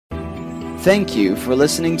Thank you for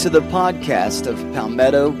listening to the podcast of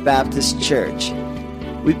Palmetto Baptist Church.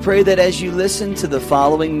 We pray that as you listen to the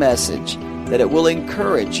following message, that it will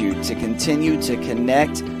encourage you to continue to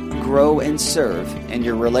connect, grow, and serve in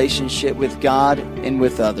your relationship with God and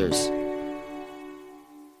with others.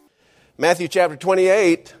 Matthew chapter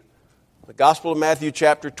 28, the Gospel of Matthew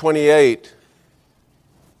chapter 28,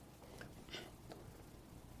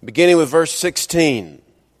 beginning with verse 16.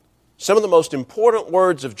 Some of the most important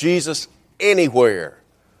words of Jesus anywhere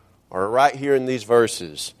are right here in these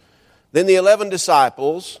verses. Then the 11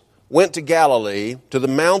 disciples went to Galilee, to the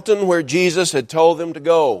mountain where Jesus had told them to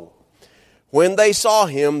go. When they saw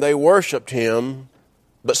him, they worshipped him,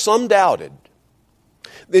 but some doubted.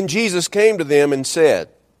 Then Jesus came to them and said,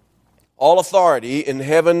 "All authority in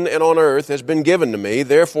heaven and on earth has been given to me.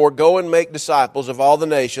 Therefore go and make disciples of all the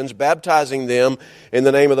nations, baptizing them in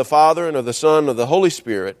the name of the Father and of the Son and of the Holy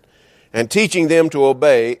Spirit, and teaching them to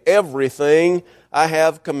obey everything I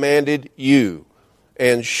have commanded you.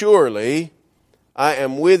 And surely I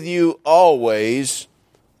am with you always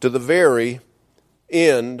to the very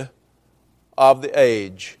end of the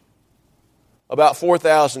age." About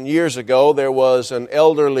 4,000 years ago, there was an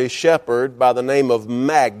elderly shepherd by the name of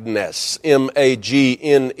Magnus,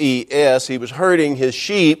 Magnes. He was herding his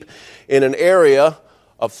sheep in an area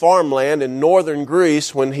of farmland in northern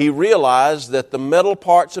Greece when he realized that the metal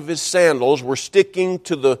parts of his sandals were sticking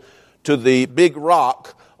to the big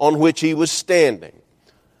rock on which he was standing.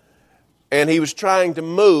 And he was trying to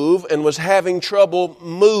move and was having trouble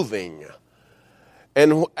moving.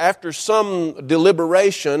 And after some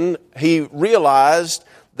deliberation, he realized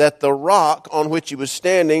that the rock on which he was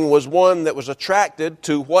standing was one that was attracted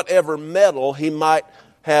to whatever metal he might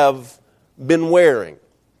have been wearing.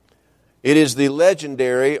 It is the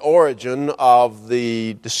legendary origin of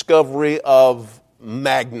the discovery of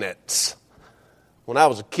magnets. When I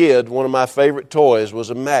was a kid, one of my favorite toys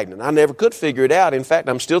was a magnet. I never could figure it out. In fact,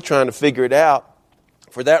 I'm still trying to figure it out.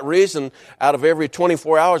 For that reason, out of every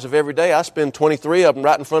 24 hours of every day, I spend 23 of them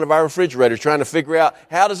right in front of our refrigerator trying to figure out,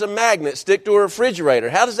 how does a magnet stick to a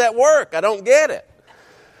refrigerator? How does that work? I don't get it.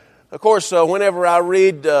 Of course, whenever I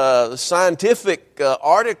read scientific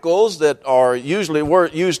articles that are usually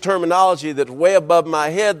use terminology that's way above my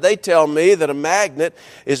head, they tell me that a magnet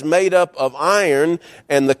is made up of iron,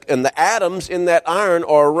 and the atoms in that iron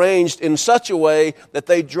are arranged in such a way that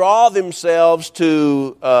they draw themselves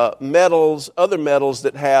to other metals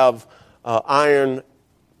that have iron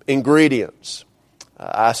ingredients.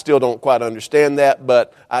 I still don't quite understand that,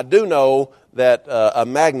 but I do know that a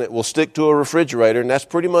magnet will stick to a refrigerator, and that's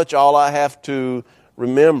pretty much all I have to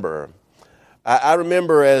remember. I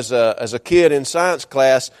remember as a kid in science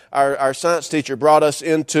class, our science teacher brought us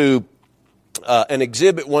into an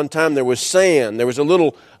exhibit one time. There was sand. There was a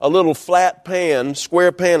little flat pan,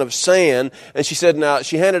 square pan of sand, and she said, now,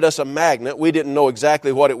 she handed us a magnet. We didn't know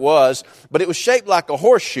exactly what it was, but it was shaped like a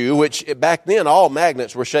horseshoe, which back then all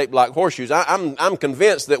magnets were shaped like horseshoes. I'm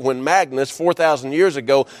convinced that when Magnus 4,000 years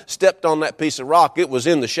ago stepped on that piece of rock, it was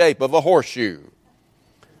in the shape of a horseshoe.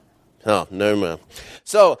 Oh, no, man.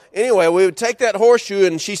 So anyway, we would take that horseshoe,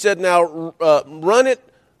 and she said, now run it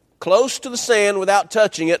close to the sand without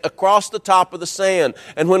touching it, across the top of the sand.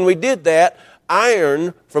 And when we did that,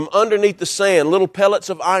 iron from underneath the sand, little pellets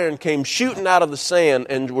of iron came shooting out of the sand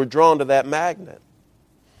and were drawn to that magnet.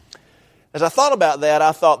 As I thought about that,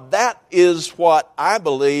 I thought that is what I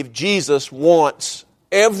believe Jesus wants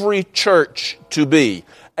every church to be.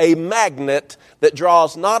 A magnet that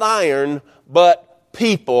draws not iron, but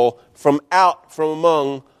people from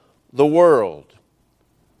among the world.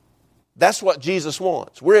 That's what Jesus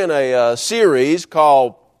wants. We're in a series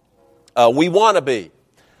called We Want to Be.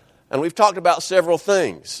 And we've talked about several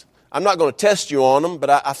things. I'm not going to test you on them,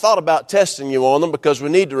 but I thought about testing you on them because we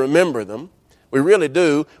need to remember them. We really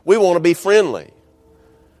do. We want to be friendly.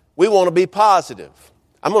 We want to be positive.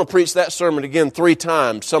 I'm going to preach that sermon again 3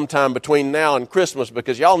 times sometime between now and Christmas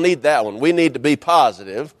because y'all need that one. We need to be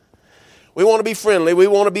positive. We want to be friendly. We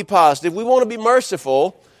want to be positive. We want to be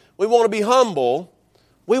merciful. We want to be humble.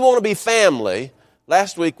 We want to be family.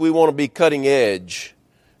 Last week, we want to be cutting edge.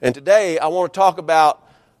 And today, I want to talk about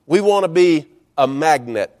we want to be a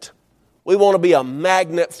magnet. We want to be a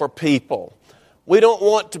magnet for people. We don't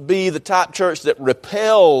want to be the type church that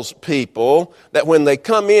repels people, that when they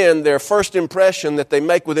come in, their first impression that they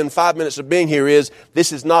make within 5 minutes of being here is,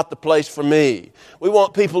 this is not the place for me. We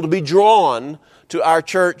want people to be drawn to our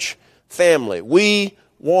church family. We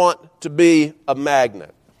want to be a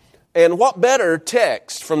magnet. And what better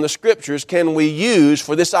text from the Scriptures can we use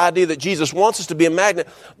for this idea that Jesus wants us to be a magnet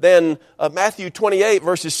than Matthew 28,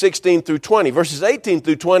 verses 16 through 20. Verses 18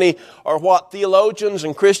 through 20 are what theologians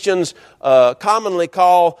and Christians commonly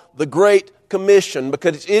call the Great Commission,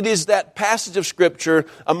 because it is that passage of Scripture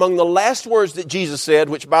among the last words that Jesus said,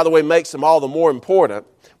 which, by the way, makes them all the more important.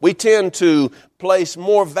 We tend to place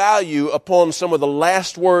more value upon some of the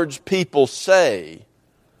last words people say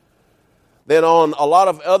than on a lot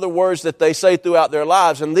of other words that they say throughout their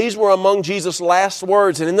lives. And these were among Jesus' last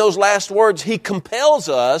words. And in those last words, He compels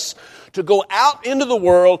us to go out into the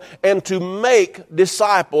world and to make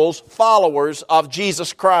disciples, followers of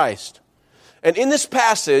Jesus Christ. And in this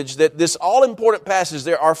passage, this all-important passage,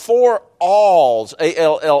 there are 4 alls,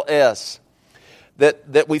 A-L-L-S,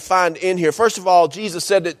 that we find in here. First of all, Jesus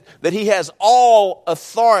said that He has all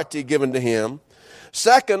authority given to Him.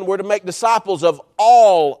 Second, we're to make disciples of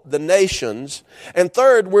all the nations. And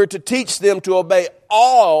third, we're to teach them to obey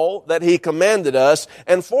all that He commanded us.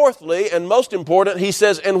 And fourthly, and most important, He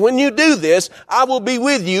says, and when you do this, I will be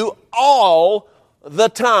with you all the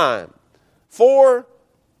time. 4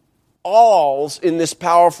 alls in this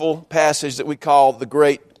powerful passage that we call the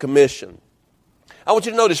Great Commission. I want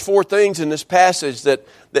you to notice 4 things in this passage that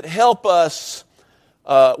help us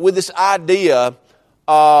with this idea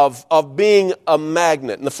of being a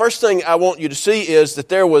magnet. And the first thing I want you to see is that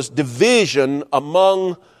there was division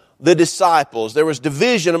among the disciples. There was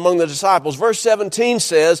division among the disciples. Verse 17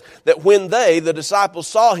 says that when they, the disciples,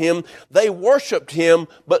 saw Him, they worshiped Him,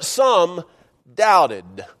 but some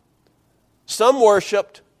doubted. Some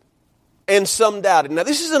worshiped and some doubted. Now,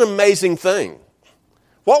 this is an amazing thing.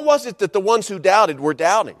 What was it that the ones who doubted were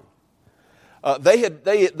doubting?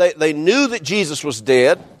 They knew that Jesus was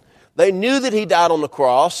dead. They knew that He died on the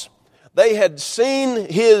cross. They had seen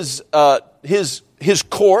His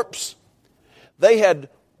corpse. They had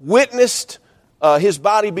witnessed His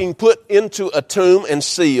body being put into a tomb and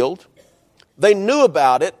sealed. They knew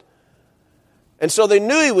about it. And so they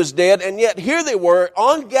knew He was dead. And yet here they were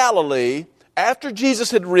on Galilee after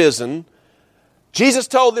Jesus had risen. Jesus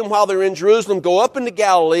told them while they're in Jerusalem, go up into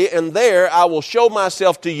Galilee, and there I will show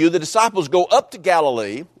myself to you. The disciples go up to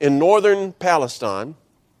Galilee in northern Palestine.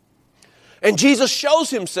 And Jesus shows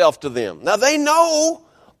Himself to them. Now they know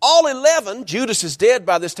all 11, Judas is dead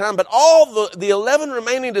by this time, but all the 11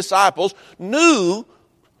 remaining disciples knew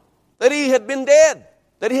that He had been dead,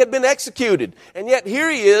 that He had been executed. And yet here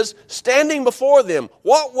He is standing before them.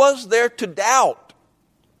 What was there to doubt?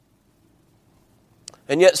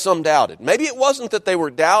 And yet some doubted. Maybe it wasn't that they were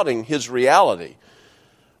doubting His reality.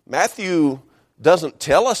 Matthew doesn't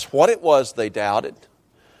tell us what it was they doubted.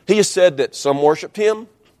 He has said that some worshiped Him,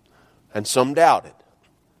 and some doubted.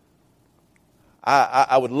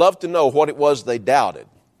 I would love to know what it was they doubted,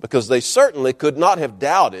 because they certainly could not have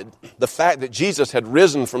doubted the fact that Jesus had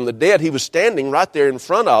risen from the dead. He was standing right there in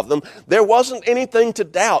front of them. There wasn't anything to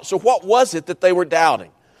doubt. So what was it that they were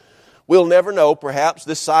doubting? We'll never know, perhaps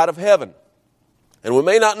this side of heaven. And we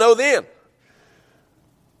may not know then.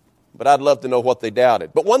 But I'd love to know what they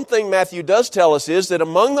doubted. But one thing Matthew does tell us is that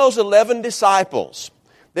among those 11 disciples,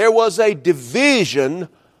 there was a division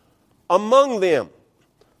among them.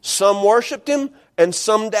 Some worshiped Him and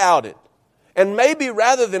some doubted. And maybe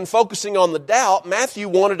rather than focusing on the doubt, Matthew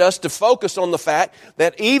wanted us to focus on the fact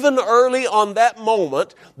that even early on that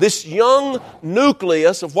moment, this young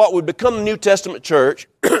nucleus of what would become the New Testament church,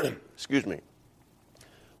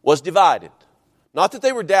 was divided. Not that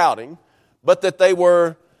they were doubting, but that they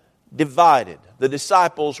were divided. The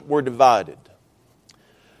disciples were divided.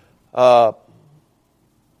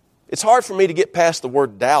 It's hard for me to get past the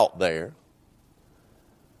word doubt there.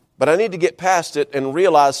 But I need to get past it and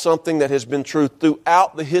realize something that has been true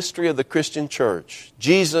throughout the history of the Christian church.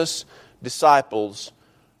 Jesus' disciples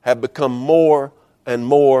have become more and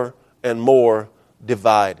more and more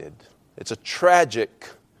divided. It's a tragic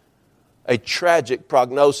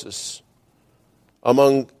prognosis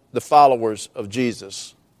among the followers of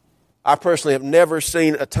Jesus. I personally have never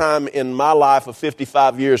seen a time in my life of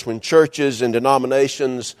 55 years when churches and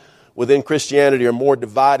denominations within Christianity are more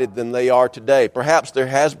divided than they are today. Perhaps there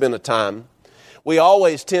has been a time. We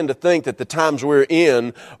always tend to think that the times we're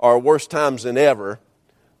in are worse times than ever,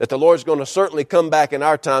 that the Lord's going to certainly come back in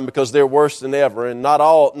our time because they're worse than ever, and not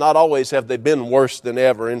always have they been worse than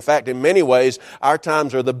ever. In fact, in many ways, our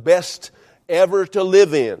times are the best ever to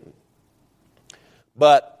live in.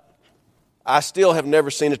 But I still have never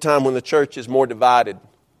seen a time when the church is more divided.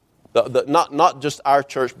 Not just our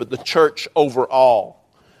church, but the church overall.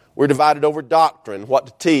 We're divided over doctrine, what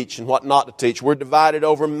to teach and what not to teach. We're divided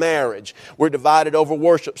over marriage. We're divided over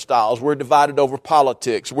worship styles. We're divided over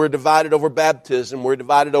politics. We're divided over baptism. We're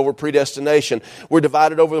divided over predestination. We're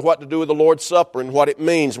divided over what to do with the Lord's Supper and what it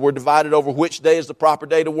means. We're divided over which day is the proper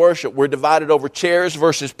day to worship. We're divided over chairs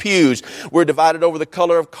versus pews. We're divided over the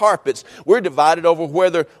color of carpets. We're divided over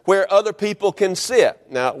where other people can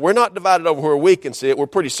sit. Now, we're not divided over where we can sit. We're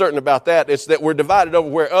pretty certain about that. It's that we're divided over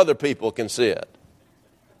where other people can sit.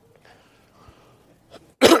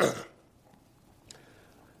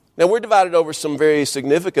 Now, we're divided over some very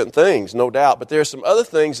significant things, no doubt, but there are some other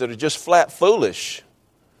things that are just flat foolish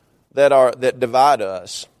that divide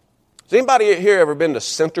us. Has anybody here ever been to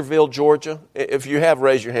Centerville, Georgia? If you have,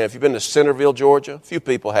 raise your hand. If you've been to Centerville, Georgia, a few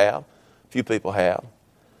people have.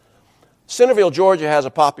 Centerville, Georgia has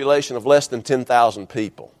a population of less than 10,000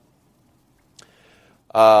 people.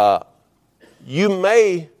 You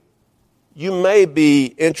may be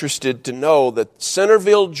interested to know that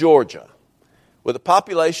Centerville, Georgia, with a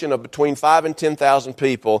population of between 5,000 and 10,000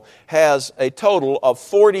 people, has a total of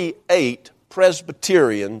 48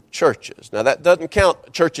 Presbyterian churches. Now, that doesn't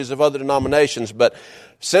count churches of other denominations, but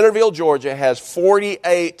Centerville, Georgia has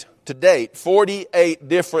 48 to date, 48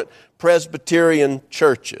 different Presbyterian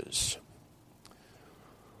churches.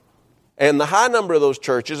 And the high number of those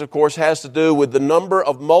churches, of course, has to do with the number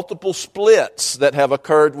of multiple splits that have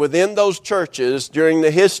occurred within those churches during the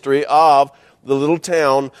history of the little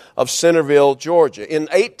town of Centerville, Georgia. In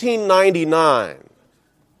 1899,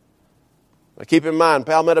 now keep in mind,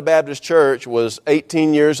 Palmetto Baptist Church was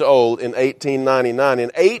 18 years old in 1899. In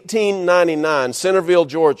 1899, Centerville,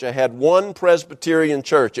 Georgia had one Presbyterian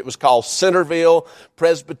church. It was called Centerville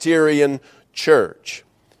Presbyterian Church.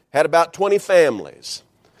 Had about 20 families.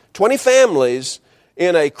 20 families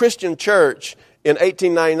in a Christian church in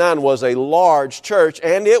 1899 was a large church,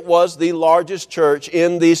 and it was the largest church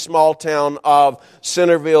in the small town of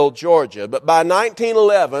Centerville, Georgia. But by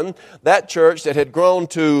 1911, that church that had grown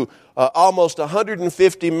to almost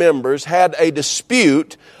 150 members had a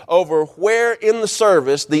dispute over where in the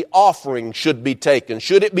service the offering should be taken.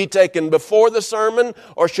 Should it be taken before the sermon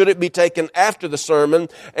or should it be taken after the sermon?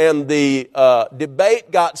 And the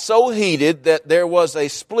debate got so heated that there was a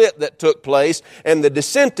split that took place, and the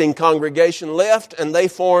dissenting congregation left and they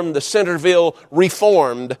formed the Centerville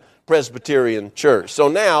Reformed Presbyterian Church. So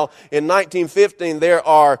now in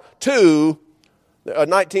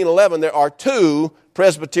 1911 there are two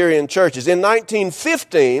Presbyterian churches. In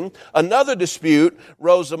 1915, another dispute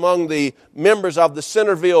rose among the members of the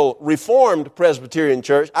Centerville Reformed Presbyterian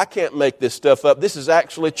Church. I can't make this stuff up. This is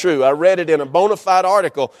actually true. I read it in a bona fide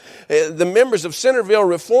article. The members of Centerville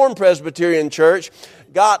Reformed Presbyterian Church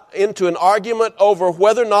got into an argument over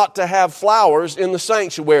whether or not to have flowers in the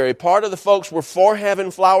sanctuary. Part of the folks were for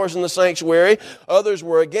having flowers in the sanctuary. Others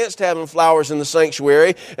were against having flowers in the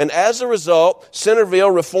sanctuary. And as a result,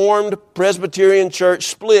 Centerville Reformed Presbyterian Church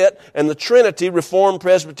split, and the Trinity Reformed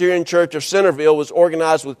Presbyterian Church of Centerville was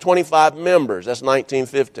organized with 25 members. That's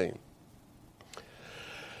 1915.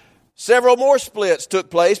 Several more splits took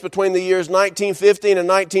place between the years 1915 and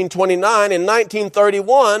 1929. In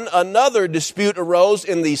 1931, another dispute arose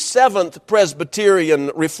in the 7th Presbyterian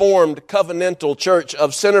Reformed Covenantal Church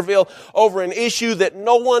of Centerville over an issue that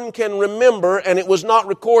no one can remember, and it was not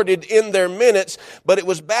recorded in their minutes, but it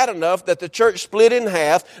was bad enough that the church split in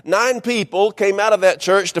half. 9 people came out of that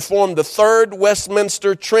church to form the 3rd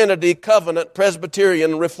Westminster Trinity Covenant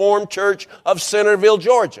Presbyterian Reformed Church of Centerville,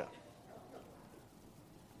 Georgia.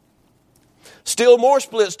 Still more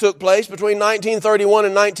splits took place between 1931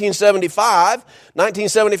 and 1975.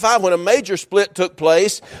 1975, when a major split took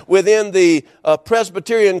place within the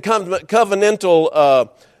Presbyterian Covenantal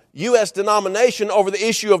U.S. denomination over the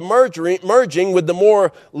issue of merging with the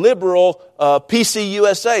more liberal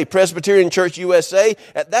PCUSA, Presbyterian Church USA.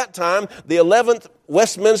 At that time, the 11th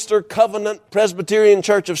Westminster Covenant Presbyterian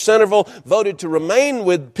Church of Centerville voted to remain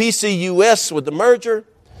with PCUS with the merger.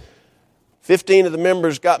 15 of the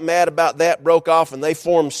members got mad about that, broke off, and they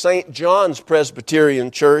formed St. John's Presbyterian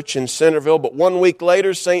Church in Centerville. But 1 week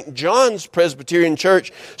later, St. John's Presbyterian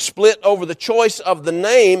Church split over the choice of the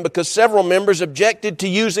name because several members objected to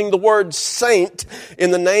using the word saint in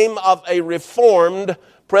the name of a Reformed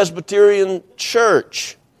Presbyterian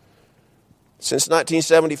church. Since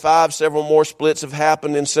 1975, several more splits have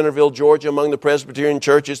happened in Centerville, Georgia, among the Presbyterian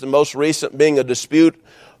churches, the most recent being a dispute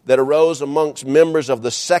that arose amongst members of the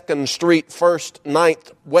 2nd Street, 1st,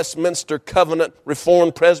 9th Westminster Covenant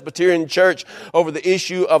Reformed Presbyterian Church over the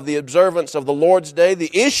issue of the observance of the Lord's Day. The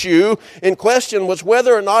issue in question was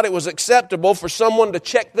whether or not it was acceptable for someone to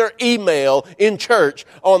check their email in church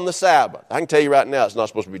on the Sabbath. I can tell you right now, it's not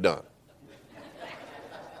supposed to be done.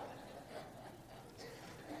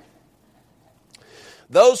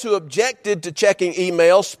 Those who objected to checking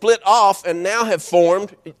email split off and now have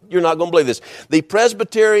formed, you're not going to believe this, the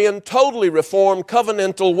Presbyterian, totally Reformed,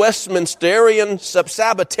 Covenantal, Westminsterian,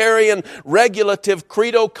 Sabbatarian, Regulative,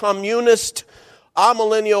 Credo Communist,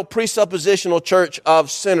 Amillennial, Presuppositional Church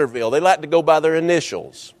of Centerville. They like to go by their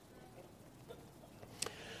initials.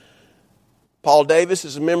 Paul Davis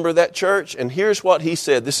is a member of that church, and here's what he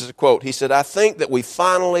said. This is a quote. He said, "I think that we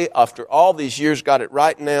finally, after all these years, got it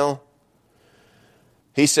right now."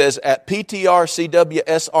 He says, "At PTR, CW,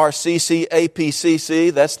 SRCC, APCC,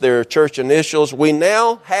 that's their church initials, we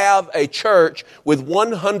now have a church with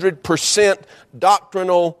 100%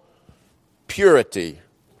 doctrinal purity.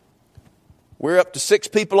 We're up to 6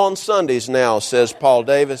 people on Sundays now," says Paul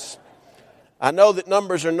Davis. "I know that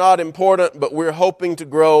numbers are not important, but we're hoping to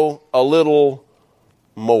grow a little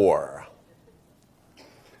more."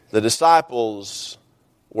 The disciples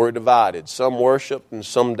were divided. Some worshiped and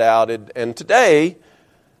some doubted. And today,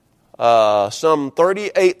 some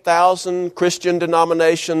 38,000 Christian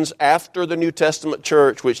denominations after the New Testament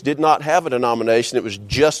church, which did not have a denomination, it was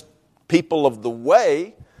just people of the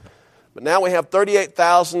way. But now we have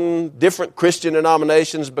 38,000 different Christian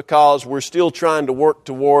denominations because we're still trying to work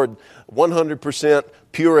toward 100%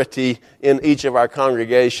 purity in each of our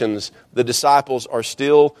congregations. The disciples are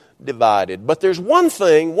still divided. But there's one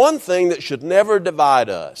thing that should never divide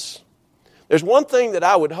us. There's one thing that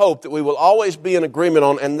I would hope that we will always be in agreement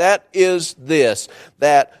on, and that is this,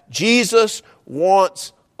 that Jesus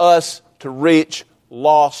wants us to reach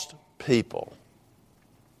lost people.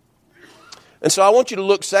 And so I want you to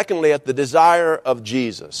look secondly at the desire of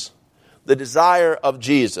Jesus. The desire of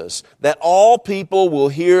Jesus, that all people will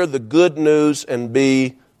hear the good news and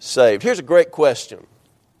be saved. Here's a great question.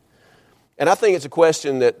 And I think it's a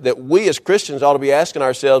question that we as Christians ought to be asking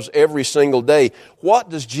ourselves every single day. What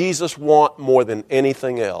does Jesus want more than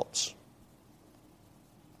anything else?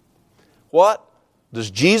 What does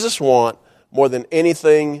Jesus want more than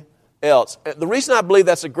anything else? The reason I believe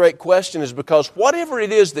that's a great question is because whatever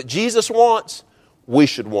it is that Jesus wants, we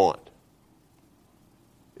should want.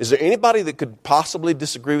 Is there anybody that could possibly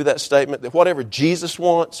disagree with that statement? That whatever Jesus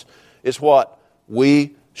wants is what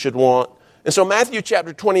we should want? And so Matthew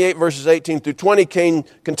chapter 28 verses 18 through 20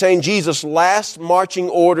 contain Jesus' last marching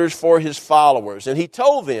orders for his followers. And he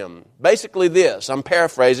told them basically this, I'm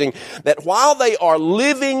paraphrasing, that while they are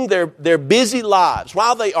living their busy lives,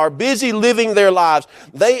 while they are busy living their lives,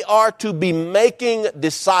 they are to be making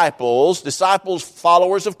disciples,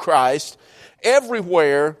 followers of Christ,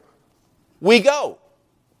 everywhere we go.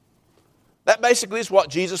 That basically is what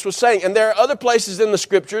Jesus was saying. And there are other places in the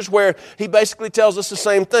Scriptures where he basically tells us the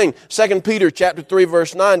same thing. 2 Peter chapter 3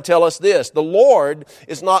 verse 9 tell us this, "The Lord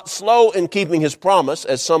is not slow in keeping his promise,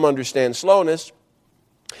 as some understand slowness.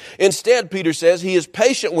 Instead," Peter says, "he is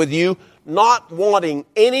patient with you, not wanting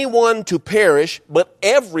anyone to perish, but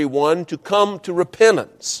everyone to come to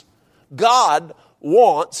repentance." God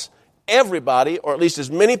wants everybody, or at least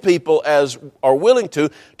as many people as are willing to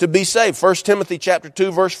be saved. 1 Timothy chapter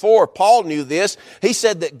 2 verse 4, Paul knew this. He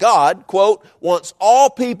said that God, quote, "wants all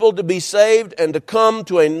people to be saved and to come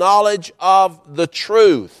to a knowledge of the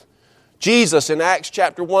truth." Jesus in Acts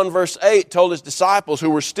chapter 1 verse 8 told his disciples who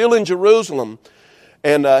were still in Jerusalem,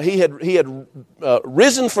 and he had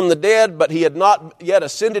risen from the dead, but he had not yet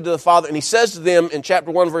ascended to the Father. And he says to them in chapter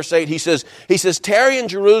 1, verse 8, he says, "Tarry in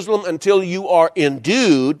Jerusalem until you are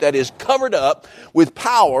endued," that is, covered up with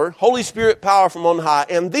power, Holy Spirit power from on high.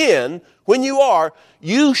 "And then, when you are,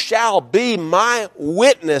 you shall be my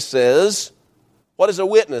witnesses." What is a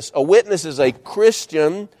witness? A witness is a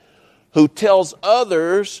Christian who tells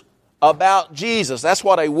others about Jesus. That's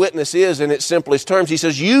what a witness is in its simplest terms. He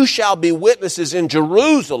says, "You shall be witnesses in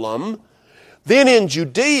Jerusalem, then in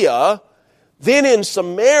Judea, then in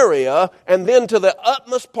Samaria, and then to the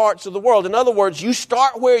utmost parts of the world." In other words, you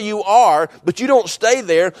start where you are, but you don't stay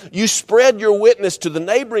there. You spread your witness to the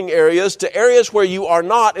neighboring areas, to areas where you are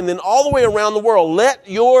not, and then all the way around the world. Let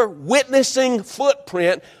your witnessing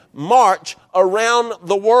footprint march around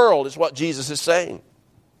the world, is what Jesus is saying.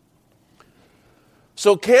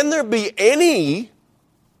 So can there be any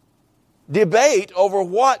debate over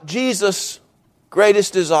what Jesus'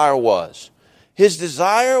 greatest desire was? His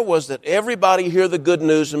desire was that everybody hear the good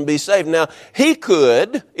news and be saved. Now, he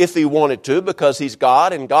could, if he wanted to, because he's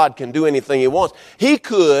God and God can do anything he wants, he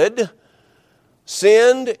could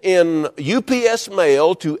send in UPS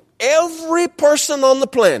mail to every person on the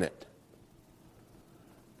planet,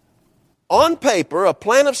 on paper, a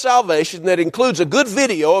plan of salvation that includes a good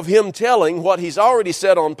video of him telling what he's already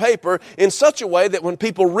said on paper in such a way that when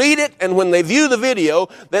people read it and when they view the video,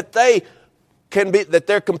 that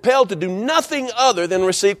they're compelled to do nothing other than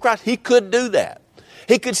receive Christ. He could do that.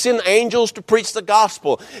 He could send angels to preach the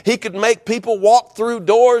gospel. He could make people walk through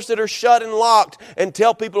doors that are shut and locked and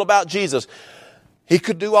tell people about Jesus. He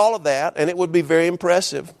could do all of that, and it would be very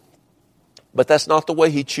impressive. But that's not the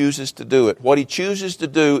way He chooses to do it. What He chooses to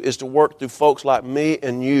do is to work through folks like me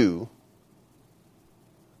and you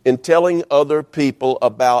in telling other people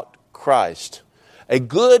about Christ. A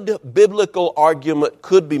good biblical argument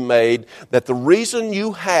could be made that the reason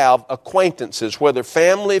you have acquaintances, whether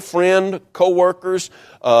family, friend, co-workers,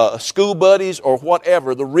 school buddies, or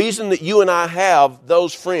whatever, the reason that you and I have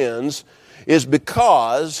those friends is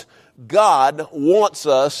because God wants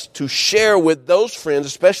us to share with those friends,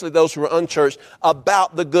 especially those who are unchurched,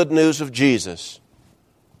 about the good news of Jesus.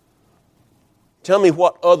 Tell me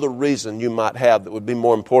what other reason you might have that would be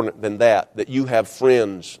more important than that you have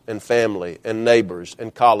friends and family and neighbors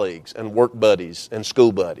and colleagues and work buddies and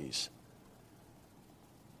school buddies.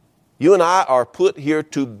 You and I are put here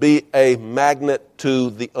to be a magnet to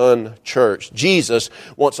the unchurched. Jesus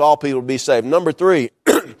wants all people to be saved. Number 3,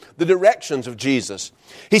 the directions of Jesus.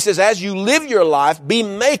 He says, as you live your life, be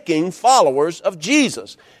making followers of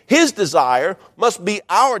Jesus. His desire must be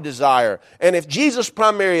our desire. And if Jesus'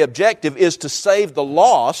 primary objective is to save the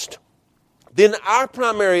lost, then our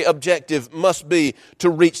primary objective must be to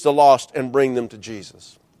reach the lost and bring them to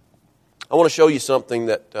Jesus. I want to show you something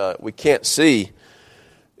that we can't see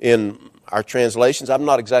in our translations. I'm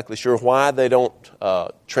not exactly sure why they don't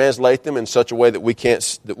translate them in such a way that we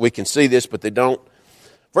can see this, but they don't.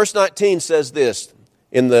 Verse 19 says this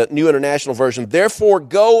in the New International Version, therefore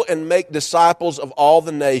go and make disciples of all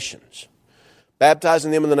the nations,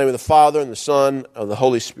 baptizing them in the name of the Father and the Son and of the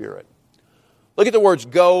Holy Spirit. Look at the words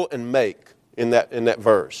go and make in that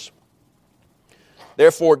verse.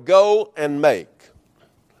 Therefore go and make.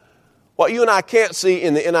 What you and I can't see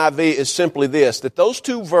in the NIV is simply this, that those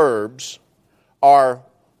two verbs are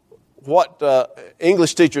what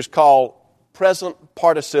English teachers call present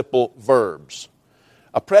participle verbs.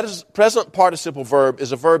 A present participle verb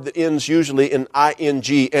is a verb that ends usually in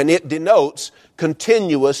ing, and it denotes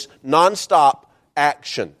continuous, nonstop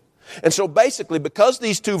action. And so basically, because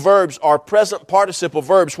these two verbs are present participle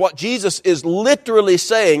verbs, what Jesus is literally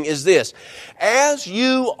saying is this: as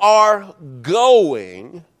you are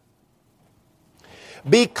going,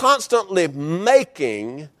 be constantly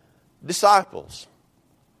making disciples.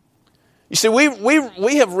 You see,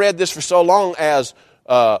 we have read this for so long as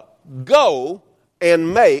go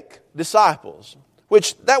and make disciples,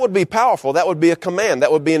 which that would be powerful. That would be a command.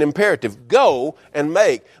 That would be an imperative. Go and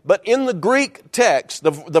make. But in the Greek text,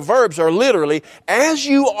 the verbs are literally as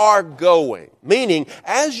you are going, meaning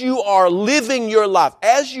as you are living your life,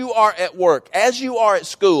 as you are at work, as you are at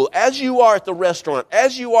school, as you are at the restaurant,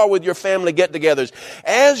 as you are with your family get-togethers,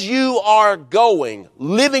 as you are going,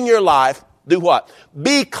 living your life, do what?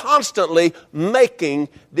 Be constantly making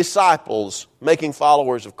disciples, making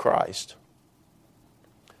followers of Christ.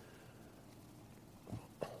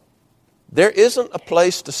 There isn't a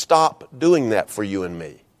place to stop doing that for you and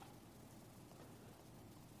me.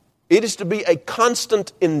 It is to be a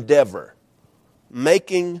constant endeavor,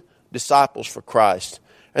 making disciples for Christ.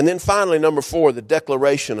 And then finally, number 4, the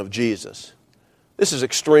declaration of Jesus. This is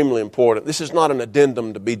extremely important. This is not an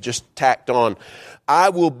addendum to be just tacked on.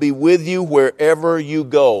 I will be with you wherever you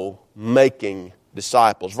go, making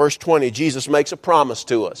disciples. Verse 20, Jesus makes a promise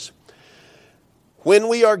to us. When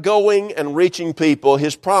we are going and reaching people,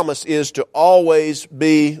 His promise is to always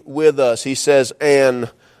be with us. He says,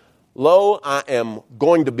 and lo, I am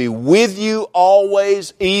going to be with you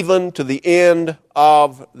always, even to the end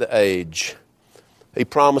of the age. He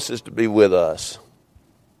promises to be with us.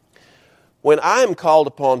 When I am called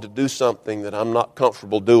upon to do something that I'm not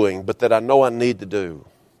comfortable doing, but that I know I need to do,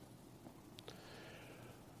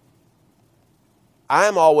 I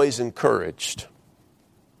am always encouraged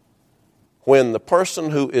when the person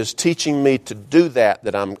who is teaching me to do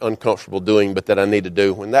that I'm uncomfortable doing, but that I need to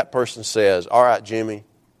do, when that person says, all right, Jimmy,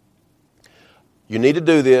 you need to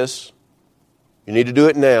do this, you need to do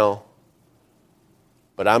it now,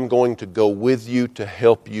 but I'm going to go with you to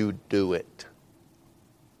help you do it.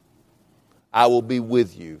 I will be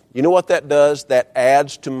with you. You know what that does? That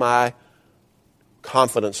adds to my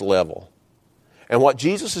confidence level. And what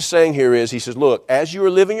Jesus is saying here is, He says, look, as you are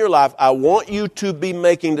living your life, I want you to be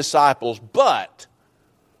making disciples, but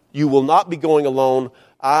you will not be going alone.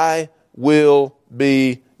 I will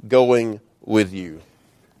be going with you.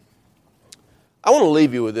 I want to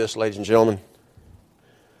leave you with this, ladies and gentlemen.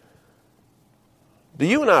 Do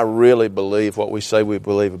you and I really believe what we say we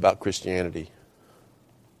believe about Christianity?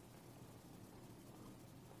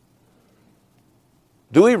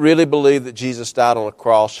 Do we really believe that Jesus died on a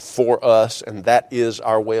cross for us and that is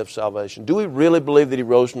our way of salvation? Do we really believe that He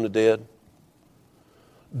rose from the dead?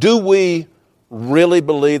 Do we really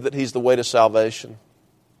believe that He's the way to salvation?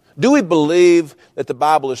 Do we believe that the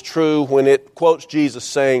Bible is true when it quotes Jesus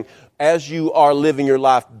saying, as you are living your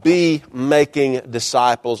life, be making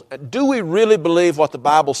disciples? Do we really believe what the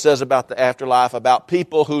Bible says about the afterlife, about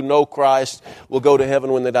people who know Christ will go to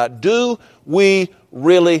heaven when they die? Do we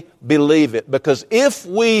really believe it? Because if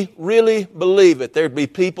we really believe it, there'd be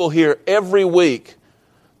people here every week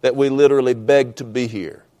that we literally beg to be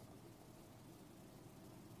here.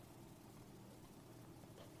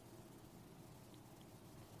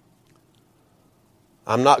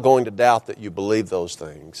 I'm not going to doubt that you believe those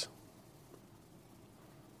things.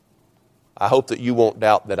 I hope that you won't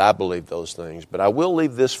doubt that I believe those things, but I will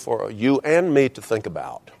leave this for you and me to think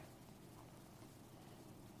about.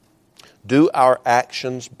 Do our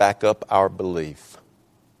actions back up our belief?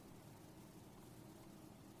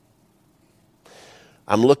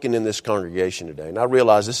 I'm looking in this congregation today, and I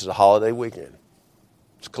realize this is a holiday weekend.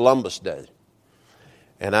 It's Columbus Day.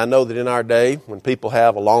 And I know that in our day, when people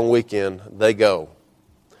have a long weekend, they go.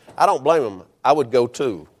 I don't blame them. I would go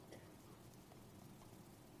too.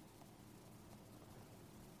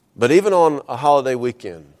 But even on a holiday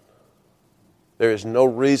weekend, there is no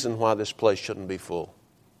reason why this place shouldn't be full.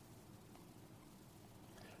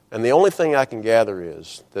 And the only thing I can gather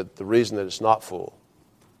is that the reason that it's not full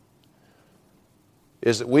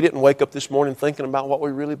is that we didn't wake up this morning thinking about what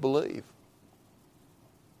we really believe.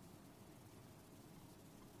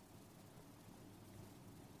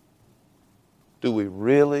 Do we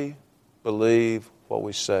really believe what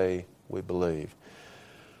we say we believe?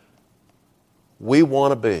 We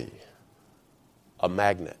want to be a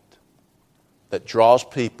magnet that draws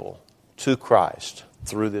people to Christ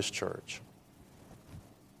through this church.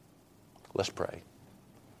 Let's pray.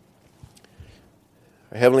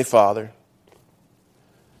 Our Heavenly Father,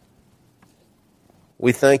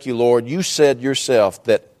 we thank you, Lord. You said yourself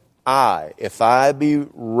that if I be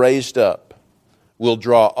raised up, will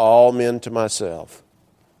draw all men to myself.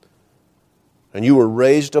 And you were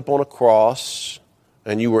raised up on a cross,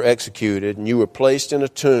 and you were executed, and you were placed in a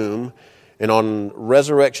tomb, and on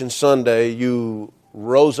Resurrection Sunday, you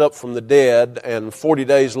rose up from the dead, and 40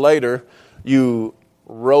 days later, you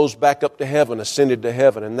rose back up to heaven, ascended to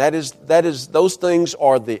heaven. And that is those things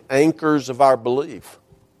are the anchors of our belief.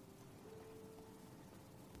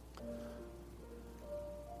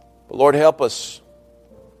 But Lord, help us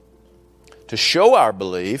to show our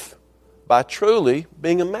belief by truly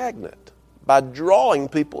being a magnet, by drawing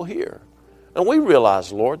people here. And we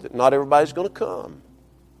realize, Lord, that not everybody's going to come.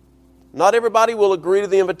 Not everybody will agree to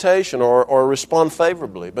the invitation or respond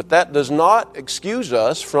favorably, but that does not excuse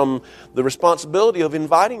us from the responsibility of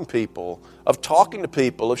inviting people, of talking to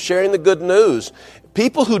people, of sharing the good news.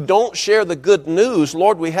 People who don't share the good news,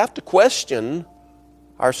 Lord, we have to question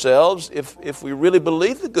ourselves if we really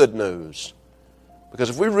believe the good news. Because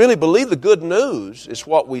if we really believe the good news is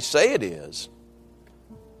what we say it is,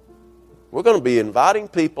 we're going to be inviting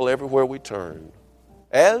people everywhere we turn.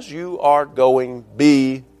 As you are going,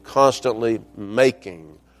 be constantly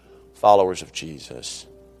making followers of Jesus.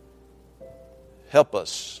 Help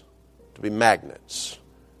us to be magnets.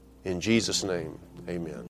 In Jesus' name, amen.